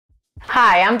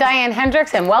Hi, I'm Diane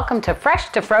Hendricks and welcome to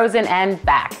Fresh to Frozen and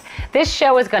Back. This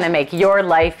show is going to make your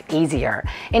life easier.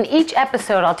 In each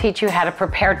episode, I'll teach you how to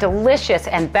prepare delicious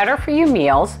and better for you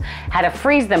meals, how to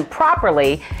freeze them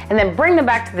properly, and then bring them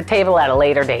back to the table at a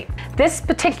later date. This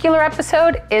particular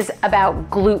episode is about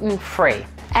gluten-free.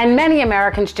 And many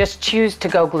Americans just choose to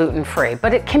go gluten-free,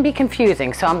 but it can be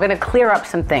confusing, so I'm going to clear up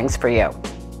some things for you.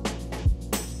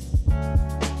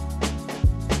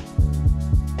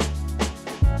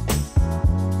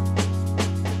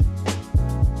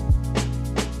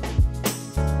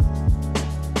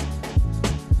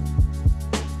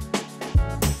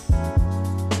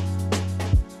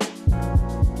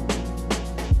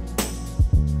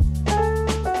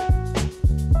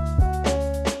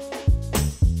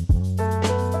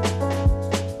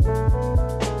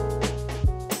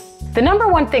 The number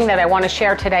one thing that I want to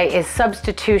share today is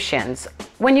substitutions.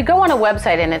 When you go on a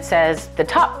website and it says the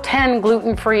top 10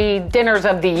 gluten-free dinners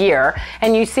of the year,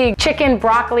 and you see chicken,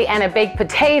 broccoli, and a baked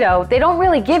potato, they don't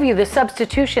really give you the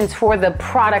substitutions for the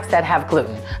products that have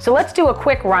gluten. So let's do a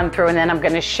quick run through and then I'm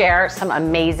going to share some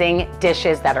amazing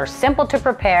dishes that are simple to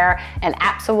prepare and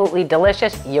absolutely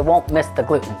delicious. You won't miss the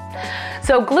gluten.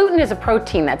 So gluten is a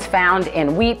protein that's found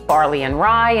in wheat, barley, and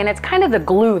rye, and it's kind of the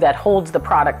glue that holds the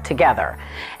product together.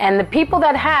 And the people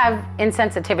that have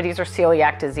insensitivities or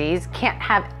celiac disease can't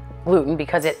have gluten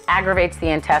because it aggravates the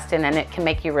intestine and it can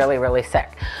make you really, really sick.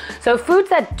 So foods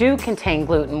that do contain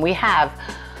gluten, we have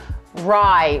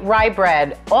rye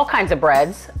bread, all kinds of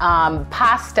breads,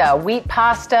 pasta, wheat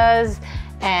pastas,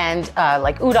 and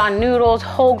like udon noodles,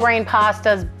 whole grain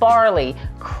pastas, barley,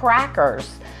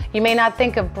 crackers. You may not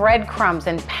think of breadcrumbs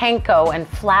and panko and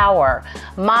flour,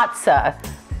 matzah,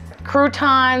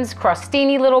 croutons,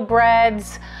 crostini little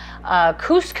breads,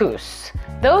 couscous.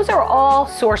 Those are all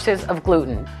sources of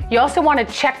gluten. You also want to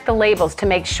check the labels to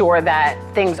make sure that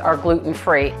things are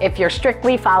gluten-free if you're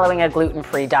strictly following a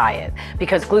gluten-free diet,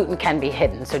 because gluten can be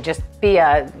hidden. So just be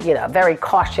a very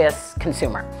cautious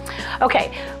consumer.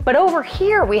 Okay, but over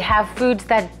here we have foods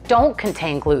that don't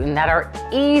contain gluten that are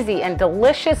easy and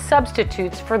delicious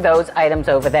substitutes for those items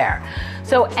over there.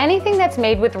 So anything that's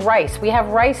made with rice, we have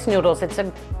rice noodles. It's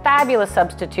a fabulous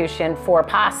substitution for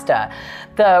pasta.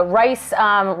 The rice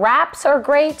wraps are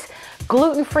great.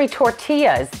 Gluten-free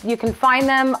tortillas, you can find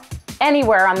them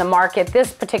anywhere on the market.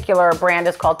 This particular brand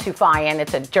is called Tufayan.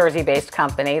 It's a Jersey-based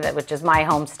company, which is my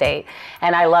home state,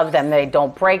 and I love them. They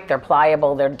don't break, they're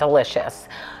pliable, they're delicious.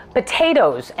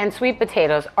 Potatoes and sweet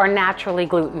potatoes are naturally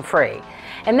gluten-free.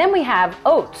 And then we have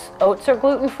oats. Oats are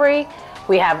gluten-free.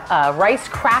 We have rice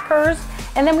crackers,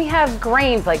 and then we have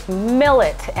grains like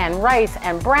millet and rice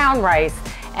and brown rice,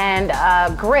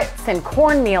 and grits and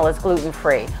cornmeal is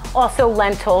gluten-free. Also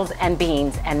lentils and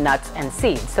beans and nuts and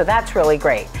seeds. So that's really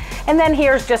great. And then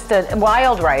here's just a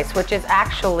wild rice, which is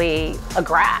actually a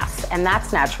grass, and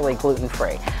that's naturally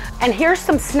gluten-free. And here's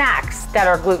some snacks that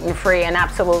are gluten-free and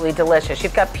absolutely delicious.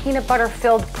 You've got peanut butter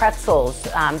filled pretzels,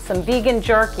 some vegan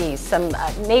jerky, some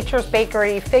Nature's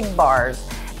Bakery fig bars,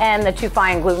 and the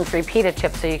Tufayan gluten-free pita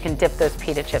chips, so you can dip those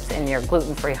pita chips in your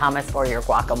gluten-free hummus or your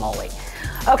guacamole.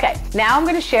 Okay, now I'm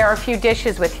going to share a few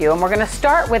dishes with you, and we're going to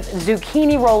start with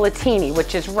zucchini rollantini,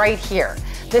 which is right here.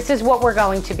 This is what we're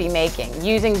going to be making,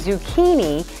 using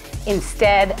zucchini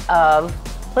instead of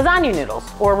lasagna noodles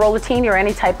or rollantini or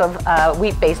any type of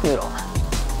wheat-based noodle.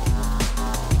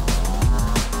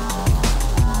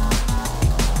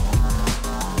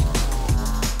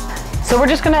 So we're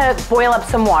just gonna boil up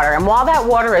some water, and while that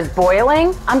water is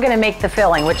boiling, I'm gonna make the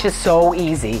filling, which is so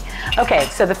easy. Okay,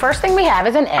 so the first thing we have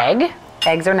is an egg.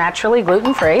 Eggs are naturally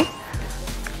gluten-free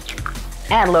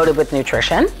and loaded with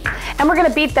nutrition. And we're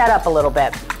gonna beat that up a little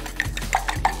bit.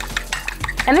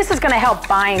 And this is gonna help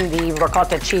bind the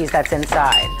ricotta cheese that's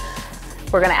inside.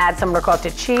 We're gonna add some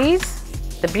ricotta cheese.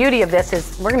 The beauty of this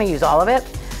is we're gonna use all of it.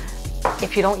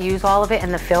 If you don't use all of it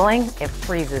in the filling, it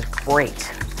freezes great.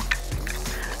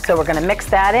 So we're gonna mix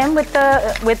that in with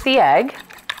the egg.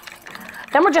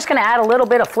 Then we're just gonna add a little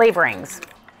bit of flavorings.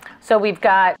 So we've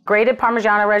got grated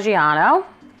Parmigiano Reggiano,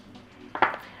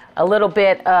 a little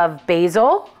bit of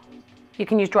basil. You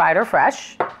can use dried or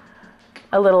fresh.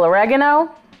 A little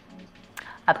oregano,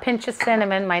 a pinch of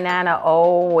cinnamon. My Nana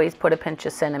always put a pinch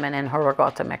of cinnamon in her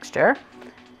ricotta mixture.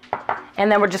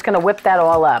 And then we're just gonna whip that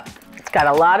all up. It's got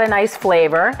a lot of nice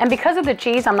flavor. And because of the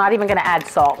cheese, I'm not even gonna add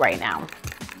salt right now.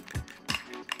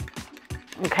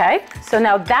 Okay, so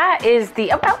now that is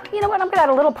the, well, you know what, I'm gonna add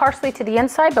a little parsley to the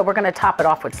inside, but we're gonna top it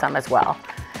off with some as well.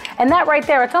 And that right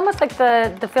there, it's almost like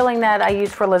the filling that I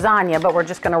use for lasagna, but we're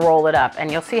just gonna roll it up,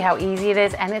 and you'll see how easy it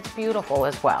is, and it's beautiful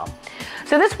as well.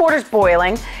 So this water's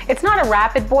boiling. It's not a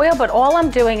rapid boil, but all I'm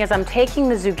doing is I'm taking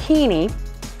the zucchini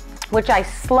which I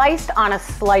sliced on a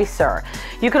slicer.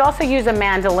 You could also use a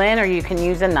mandolin or you can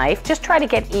use a knife. Just try to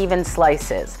get even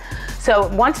slices. So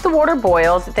once the water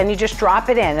boils, then you just drop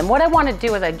it in. And what I want to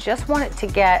do is I just want it to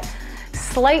get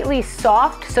slightly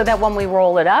soft so that when we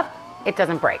roll it up, it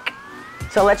doesn't break.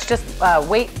 So let's just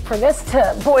wait for this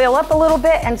to boil up a little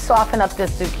bit and soften up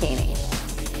this zucchini.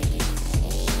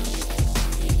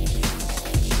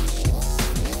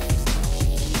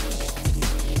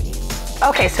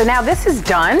 Okay, so now this is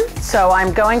done. So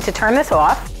I'm going to turn this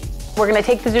off. We're gonna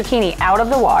take the zucchini out of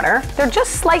the water. They're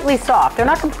just slightly soft. They're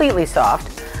not completely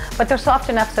soft, but they're soft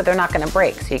enough so they're not gonna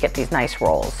break. So you get these nice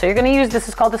rolls. So you're gonna use, this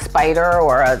is called a spider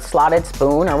or a slotted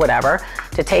spoon or whatever,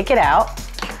 to take it out.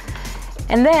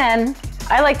 And then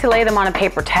I like to lay them on a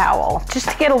paper towel just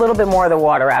to get a little bit more of the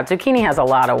water out. Zucchini has a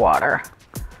lot of water.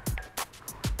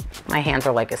 My hands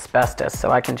are like asbestos, so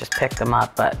I can just pick them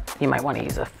up, but you might want to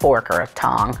use a fork or a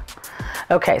tong.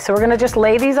 Okay, so we're gonna just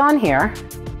lay these on here.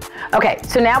 Okay,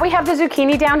 so now we have the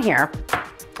zucchini down here,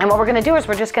 and what we're gonna do is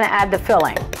we're just gonna add the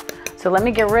filling. So let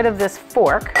me get rid of this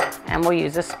fork, and we'll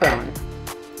use a spoon.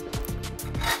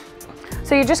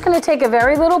 So you're just gonna take a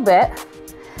very little bit,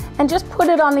 and just put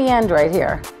it on the end right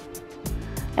here.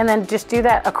 And then just do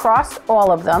that across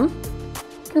all of them.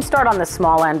 You can start on the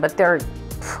small end, but they're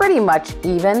pretty much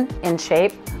even in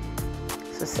shape.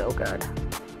 This is so good.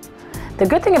 The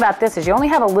good thing about this is you only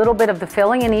have a little bit of the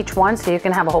filling in each one, so you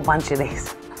can have a whole bunch of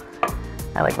these.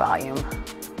 I like volume.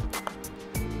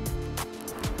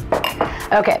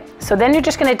 Okay, so then you're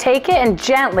just gonna take it and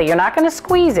gently, you're not gonna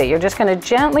squeeze it, you're just gonna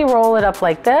gently roll it up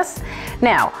like this.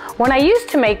 Now, when I used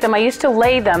to make them, I used to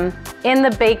lay them in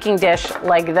the baking dish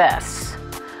like this.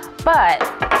 But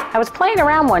I was playing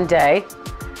around one day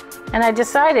and I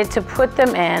decided to put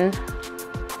them in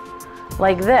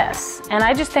like this. And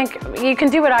I just think you can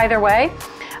do it either way.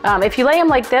 If you lay them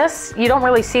like this, you don't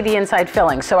really see the inside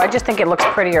filling. So I just think it looks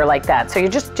prettier like that. So you're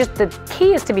just the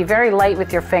key is to be very light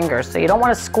with your fingers. So you don't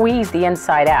want to squeeze the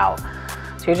inside out.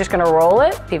 So you're just gonna roll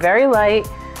it, be very light,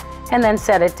 and then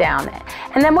set it down.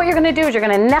 And then what you're gonna do is you're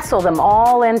gonna nestle them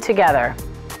all in together.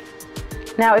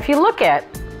 Now, if you look at,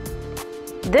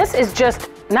 this is just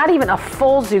not even a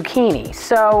full zucchini.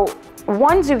 So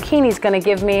one zucchini is gonna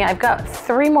give me, I've got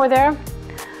 3 more there.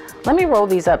 Let me roll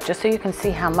these up just so you can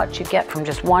see how much you get from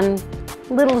just one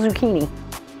little zucchini.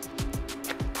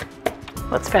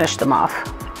 Let's finish them off.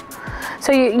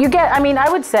 So you get, I mean, I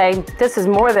would say this is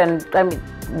more than, I mean,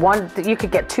 you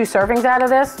could get 2 servings out of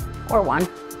this, or 1.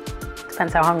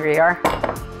 Depends how hungry you are.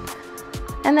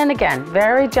 And then again,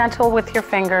 very gentle with your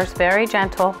fingers, very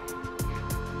gentle.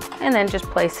 And then just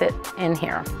place it in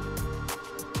here.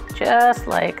 Just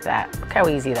like that. Look how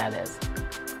easy that is.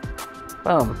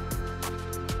 Boom.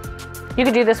 You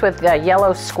could do this with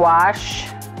yellow squash.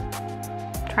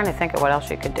 I'm trying to think of what else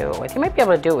you could do it with. You might be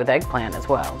able to do it with eggplant as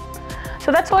well.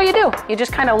 So that's all you do. You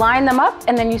just kind of line them up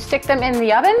and then you stick them in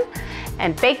the oven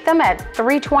and bake them at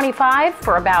 325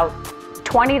 for about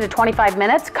 20 to 25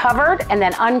 minutes covered, and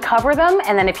then uncover them.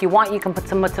 And then if you want, you can put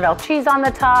some mozzarella cheese on the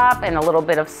top and a little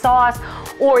bit of sauce,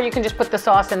 or you can just put the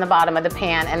sauce in the bottom of the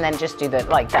pan and then just do that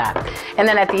like that. And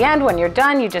then at the end, when you're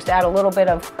done, you just add a little bit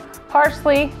of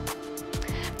parsley,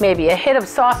 maybe a hit of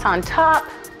sauce on top,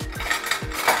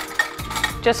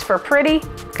 just for pretty,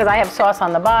 because I have sauce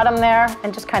on the bottom there,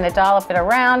 and just kind of dollop it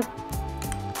around,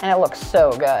 and it looks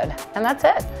so good. And that's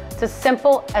it. It's as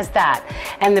simple as that.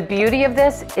 And the beauty of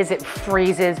this is it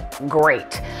freezes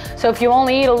great. So if you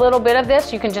only eat a little bit of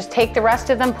this, you can just take the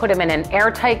rest of them, put them in an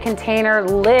airtight container,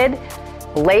 lid,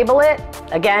 label it,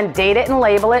 again, date it and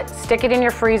label it, stick it in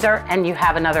your freezer, and you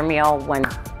have another meal when,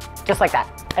 just like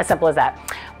that, as simple as that.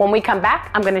 When we come back,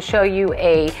 I'm gonna show you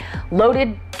a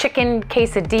loaded chicken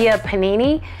quesadilla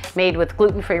panini made with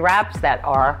gluten-free wraps that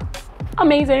are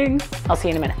amazing. I'll see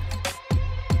you in a minute.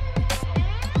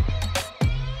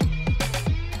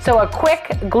 So a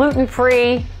quick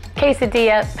gluten-free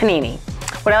quesadilla panini.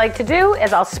 What I like to do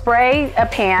is I'll spray a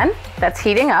pan that's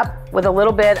heating up with a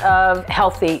little bit of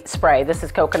healthy spray. This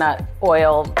is coconut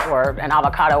oil or an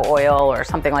avocado oil or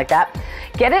something like that.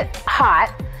 Get it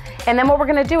hot. And then what we're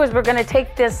gonna do is we're gonna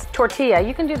take this tortilla.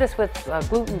 You can do this with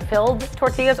gluten-filled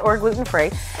tortillas or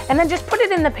gluten-free, and then just put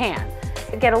it in the pan.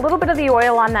 Get a little bit of the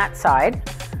oil on that side,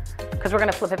 because we're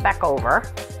gonna flip it back over.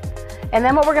 And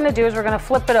then what we're gonna do is we're gonna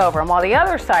flip it over, and while the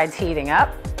other side's heating up,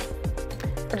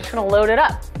 we're just gonna load it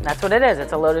up. That's what it is,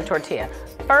 it's a loaded tortilla.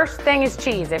 First thing is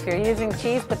cheese. If you're using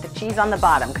cheese, put the cheese on the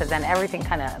bottom, because then everything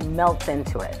kind of melts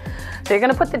into it. So you're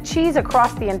gonna put the cheese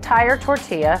across the entire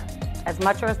tortilla, as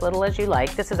much or as little as you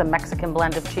like. This is a Mexican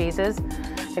blend of cheeses.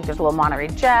 I think there's a little Monterey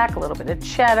Jack, a little bit of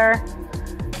cheddar.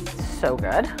 So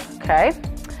good, okay.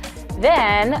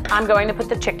 Then I'm going to put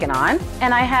the chicken on,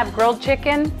 and I have grilled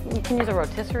chicken. You can use a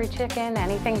rotisserie chicken,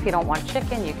 anything. If you don't want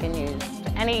chicken, you can use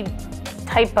any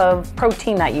type of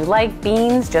protein that you like.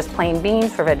 Beans, just plain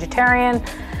beans for vegetarian.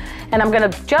 And I'm gonna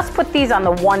just put these on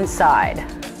the one side.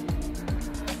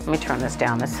 Let me turn this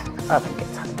down. This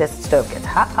stove gets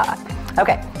hot.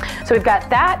 Okay, so we've got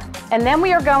that, and then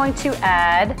we are going to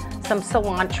add some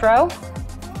cilantro,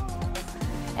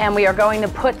 and we are going to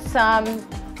put some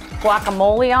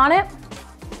guacamole on it.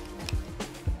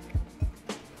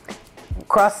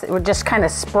 We'll just kind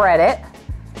of spread it.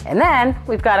 And then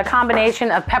we've got a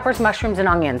combination of peppers, mushrooms, and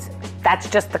onions. That's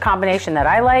just the combination that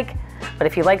I like, but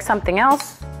if you like something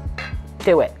else,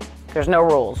 do it. There's no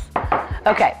rules.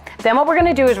 Okay, then what we're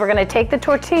gonna do is we're gonna take the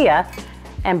tortilla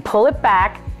and pull it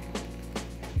back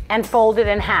and fold it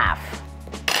in half.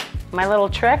 My little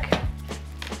trick,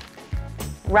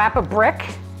 wrap a brick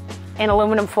in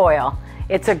aluminum foil.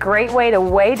 It's a great way to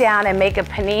weigh down and make a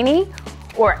panini,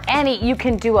 or you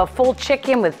can do a full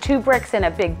chicken with 2 bricks in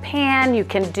a big pan. You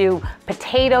can do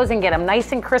potatoes and get them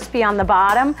nice and crispy on the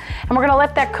bottom. And we're gonna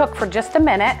let that cook for just a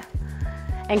minute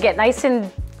and get nice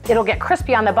and, it'll get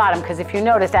crispy on the bottom, because if you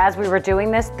noticed as we were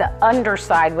doing this, the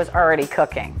underside was already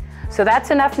cooking. So that's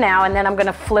enough now, and then I'm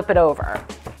gonna flip it over.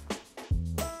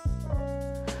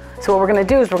 So what we're gonna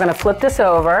do is we're gonna flip this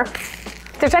over.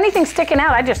 If there's anything sticking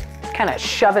out, I just kind of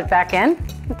shove it back in.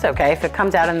 It's okay. If it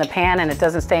comes out in the pan and it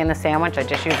doesn't stay in the sandwich, I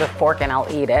just use a fork and I'll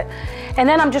eat it. And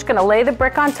then I'm just gonna lay the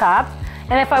brick on top.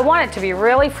 And if I want it to be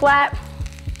really flat,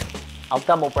 I'll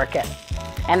double brick it.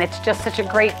 And it's just such a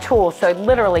great tool. So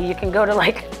literally you can go to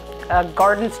like a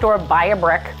garden store, buy a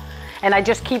brick, and I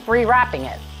just keep rewrapping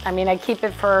it. I mean, I keep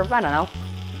it for, I don't know,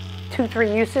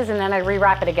 2-3 uses, and then I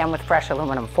rewrap it again with fresh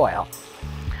aluminum foil.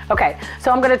 Okay,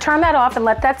 so I'm gonna turn that off and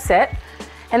let that sit.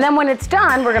 And then when it's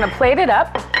done, we're gonna plate it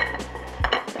up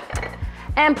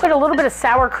and put a little bit of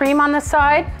sour cream on the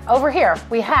side. Over here,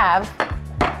 we have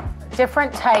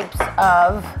different types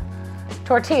of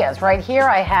tortillas. Right here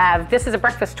I have, this is a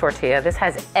breakfast tortilla. This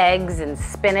has eggs and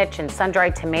spinach and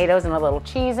sun-dried tomatoes and a little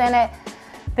cheese in it.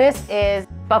 This is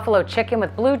buffalo chicken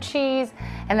with blue cheese.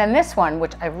 And then this one,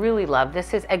 which I really love,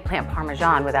 this is eggplant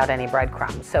parmesan without any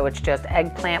breadcrumbs. So it's just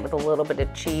eggplant with a little bit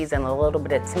of cheese and a little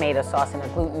bit of tomato sauce and a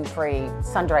gluten-free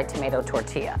sun-dried tomato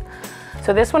tortilla.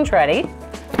 So this one's ready.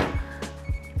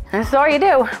 And this is all you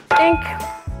do, think.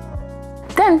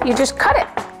 Then you just cut it,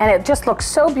 and it just looks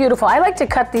so beautiful. I like to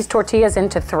cut these tortillas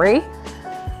into 3.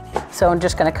 So I'm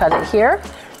just gonna cut it here,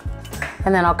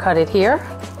 and then I'll cut it here.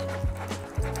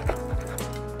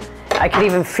 I could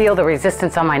even feel the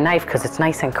resistance on my knife because it's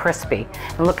nice and crispy.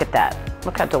 And look at that.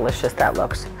 Look how delicious that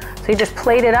looks. So you just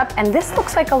plate it up, and this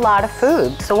looks like a lot of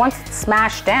food. So once it's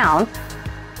smashed down,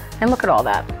 and look at all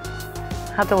that.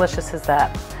 How delicious is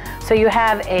that? So you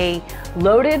have a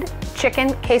loaded chicken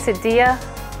quesadilla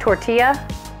tortilla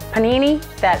panini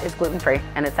that is gluten-free,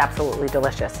 and it's absolutely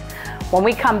delicious. When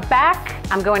we come back,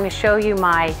 I'm going to show you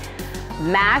my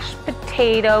mashed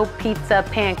potato pizza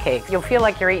pancakes. You'll feel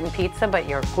like you're eating pizza, but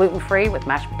you're gluten-free with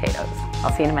mashed potatoes.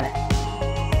 I'll see you in a minute.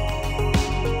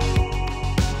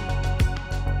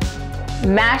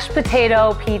 Mashed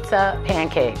potato pizza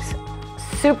pancakes.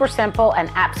 Super simple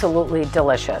and absolutely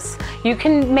delicious. You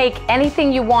can make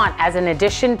anything you want as an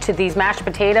addition to these mashed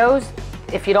potatoes.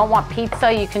 If you don't want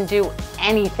pizza, you can do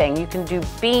anything. You can do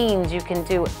beans, you can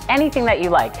do anything that you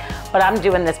like. But I'm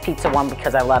doing this pizza one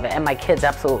because I love it, and my kids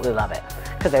absolutely love it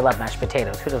because they love mashed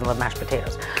potatoes. Who doesn't love mashed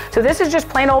potatoes? So this is just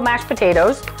plain old mashed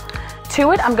potatoes.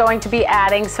 To it, I'm going to be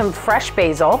adding some fresh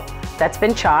basil that's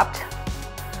been chopped.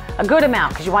 A good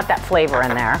amount because you want that flavor in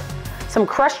there. Some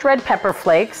crushed red pepper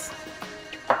flakes.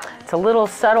 It's a little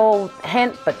subtle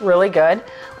hint, but really good.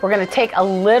 We're gonna take a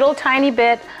little tiny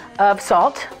bit of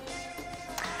salt,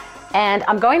 and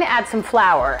I'm going to add some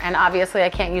flour, and obviously I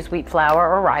can't use wheat flour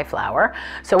or rye flour.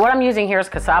 So what I'm using here is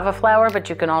cassava flour, but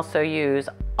you can also use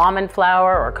almond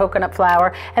flour or coconut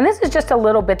flour, and this is just a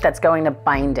little bit that's going to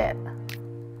bind it.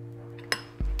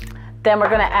 Then we're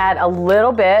gonna add a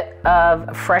little bit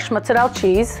of fresh mozzarella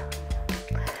cheese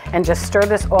and just stir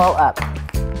this all up.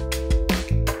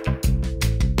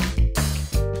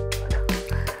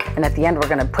 And at the end, we're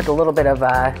gonna put a little bit of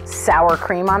sour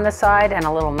cream on the side and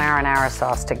a little marinara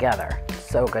sauce together.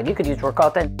 So good. You could use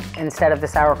ricotta instead of the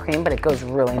sour cream, but it goes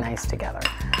really nice together.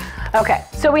 Okay,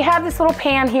 so we have this little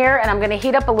pan here, and I'm gonna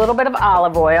heat up a little bit of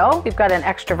olive oil. We've got an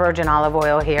extra virgin olive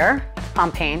oil here.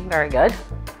 Pompane, very good.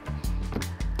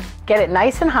 Get it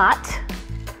nice and hot.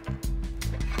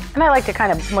 And I like to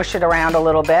kind of mush it around a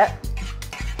little bit.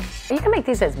 You can make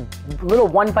these as little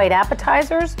one-bite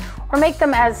appetizers, or make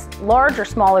them as large or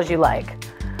small as you like.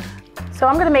 So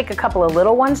I'm gonna make a couple of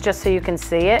little ones just so you can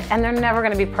see it, and they're never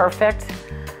gonna be perfect.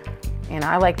 You know,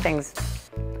 I like things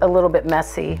a little bit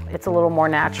messy. It's a little more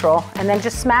natural. And then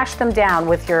just smash them down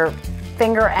with your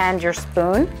finger and your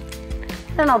spoon.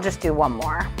 Then I'll just do one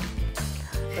more.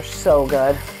 They're so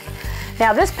good.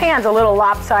 Now this pan's a little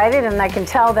lopsided, and I can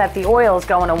tell that the oil is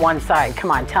going to one side.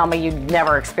 Come on, tell me you've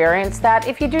never experienced that.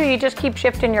 If you do, you just keep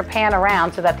shifting your pan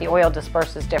around so that the oil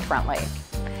disperses differently.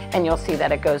 And you'll see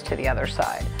that it goes to the other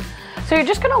side. So you're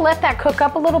just gonna let that cook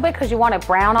up a little bit because you want it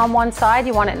brown on one side.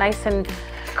 You want it nice and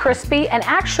crispy. And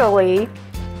actually,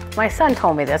 my son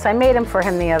told me this. I made them for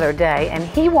him the other day, and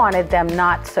he wanted them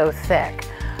not so thick.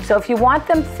 So if you want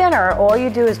them thinner, all you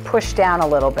do is push down a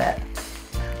little bit.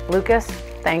 Lucas,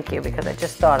 thank you, because I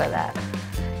just thought of that.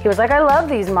 He was like, I love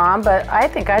these, Mom, but I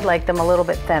think I'd like them a little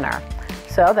bit thinner.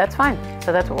 So that's fine.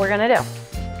 So that's what we're gonna do.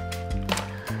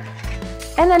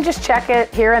 And then just check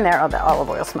it here and there. Oh, the olive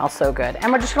oil smells so good.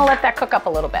 And we're just gonna let that cook up a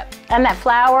little bit. And that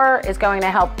flour is going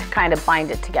to help to kind of bind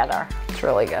it together. It's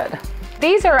really good.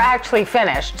 These are actually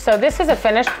finished. So this is a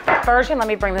finished version. Let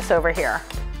me bring this over here.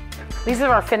 These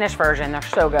are our finished version. They're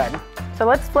so good. So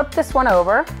let's flip this one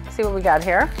over. See what we got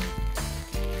here.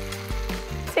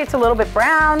 See, it's a little bit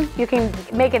brown. You can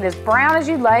make it as brown as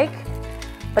you'd like,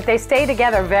 but they stay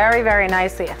together very, very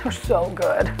nicely. And they're so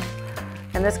good.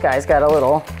 And this guy's got a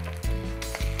little,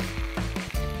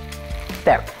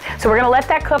 there. So we're gonna let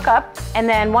that cook up, and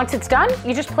then once it's done,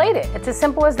 you just plate it. It's as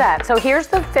simple as that. So here's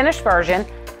the finished version.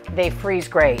 They freeze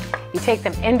great. You take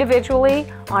them individually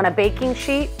on a baking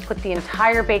sheet, put the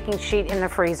entire baking sheet in the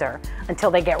freezer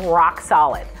until they get rock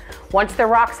solid. Once they're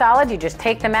rock solid, you just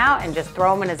take them out and just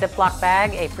throw them in a Ziploc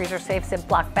bag, a freezer-safe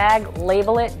Ziploc bag,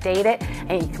 label it, date it,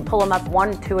 and you can pull them up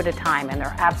 1, 2 at a time, and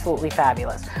they're absolutely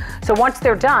fabulous. So once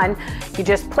they're done, you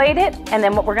just plate it, and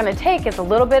then what we're gonna take is a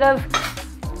little bit of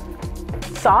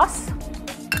sauce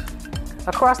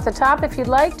across the top if you'd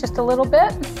like, just a little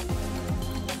bit.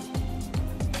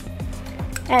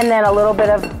 And then a little bit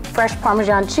of fresh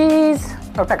Parmesan cheese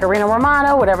or Pecorino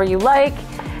Romano, whatever you like.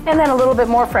 And then a little bit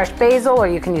more fresh basil, or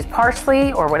you can use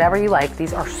parsley or whatever you like.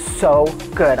 These are so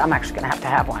good. I'm actually gonna have to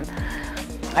have one.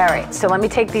 All right, so let me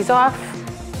take these off.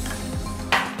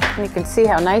 And you can see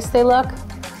how nice they look.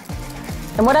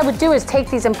 And what I would do is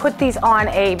take these and put these on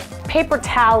a paper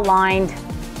towel lined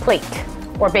plate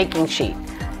or baking sheet.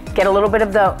 Get a little bit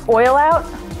of the oil out.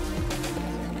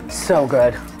 So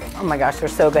good. Oh my gosh, they're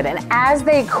so good. And as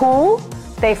they cool,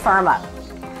 they firm up.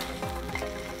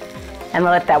 And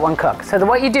we'll let that one cook. So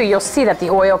what you do, you'll see that the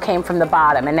oil came from the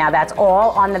bottom, and now that's all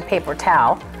on the paper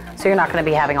towel, so you're not gonna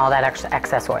be having all that extra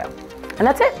excess oil. And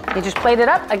that's it. You just plate it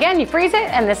up. Again, you freeze it,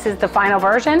 and this is the final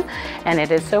version, and it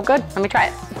is so good. Let me try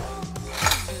it.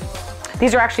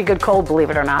 These are actually good cold, believe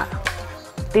it or not.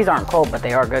 These aren't cold, but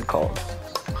they are good cold.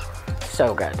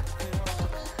 So good.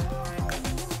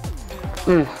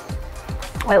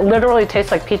 It literally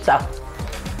tastes like pizza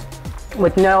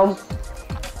with no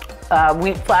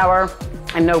wheat flour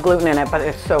and no gluten in it, but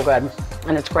it's so good.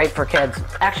 And it's great for kids.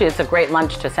 Actually, it's a great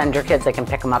lunch to send your kids. They can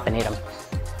pick them up and eat them.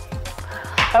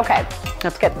 Okay,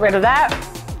 let's get rid of that.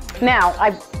 Now,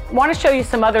 I want to show you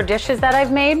some other dishes that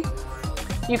I've made.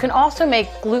 You can also make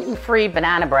gluten-free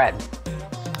banana bread.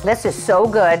 This is so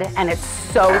good, and it's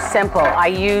so simple. I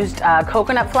used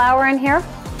coconut flour in here,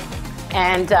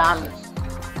 and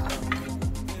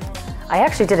I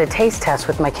actually did a taste test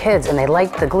with my kids, and they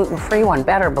liked the gluten-free one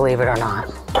better, believe it or not.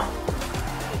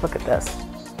 Look at this.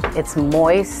 It's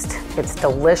moist, it's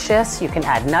delicious. You can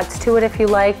add nuts to it if you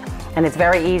like, and it's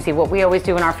very easy. What we always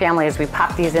do in our family is we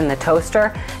pop these in the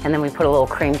toaster, and then we put a little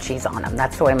cream cheese on them.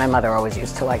 That's the way my mother always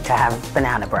used to like to have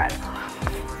banana bread.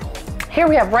 Here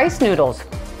we have rice noodles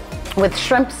with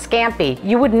shrimp scampi.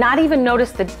 You would not even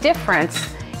notice the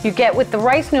difference you get with the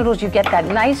rice noodles. You get that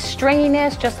nice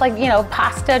stringiness, just like, you know,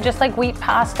 pasta, just like wheat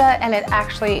pasta, and it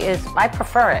actually is, I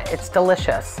prefer it. It's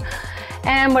delicious.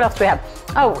 And what else do we have?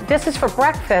 Oh, this is for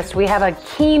breakfast. We have a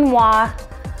quinoa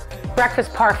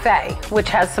breakfast parfait, which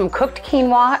has some cooked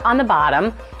quinoa on the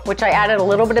bottom, which I added a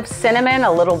little bit of cinnamon,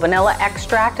 a little vanilla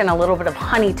extract, and a little bit of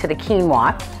honey to the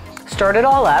quinoa. Stirred it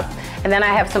all up. And then I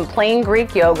have some plain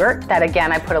Greek yogurt that,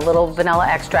 again, I put a little vanilla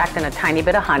extract and a tiny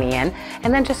bit of honey in,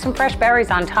 and then just some fresh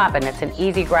berries on top, and it's an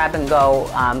easy grab and go,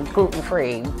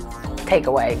 gluten-free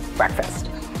takeaway breakfast.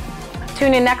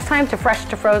 Tune in next time to Fresh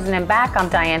to Frozen and Back. I'm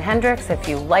Diane Hendricks. If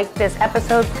you like this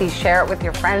episode, please share it with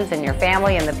your friends and your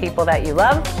family and the people that you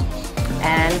love,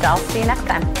 and I'll see you next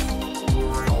time.